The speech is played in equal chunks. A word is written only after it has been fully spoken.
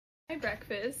My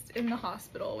breakfast in the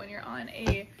hospital when you're on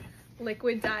a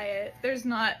liquid diet, there's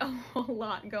not a whole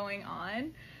lot going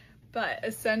on, but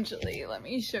essentially, let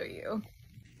me show you.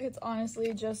 It's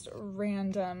honestly just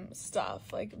random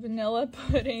stuff like vanilla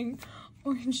pudding,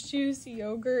 orange juice,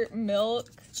 yogurt, milk,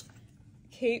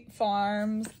 Cape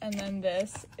Farms, and then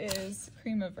this is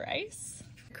cream of rice.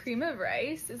 Cream of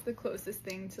rice is the closest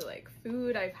thing to like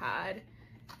food I've had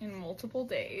in multiple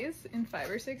days, in 5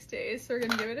 or 6 days, so we're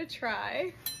gonna give it a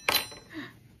try.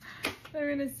 I'm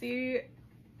gonna see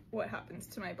what happens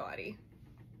to my body.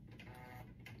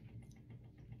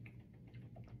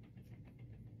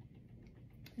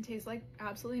 It tastes like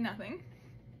absolutely nothing.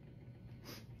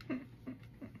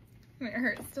 It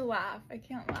hurts to laugh. I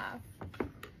can't laugh.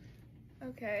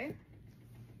 Okay.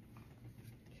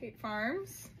 Cape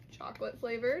Farms, chocolate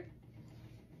flavored.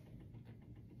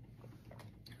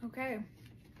 Okay.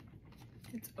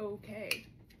 It's okay.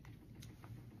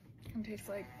 It tastes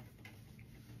like,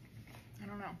 I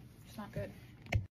don't know, it's not good.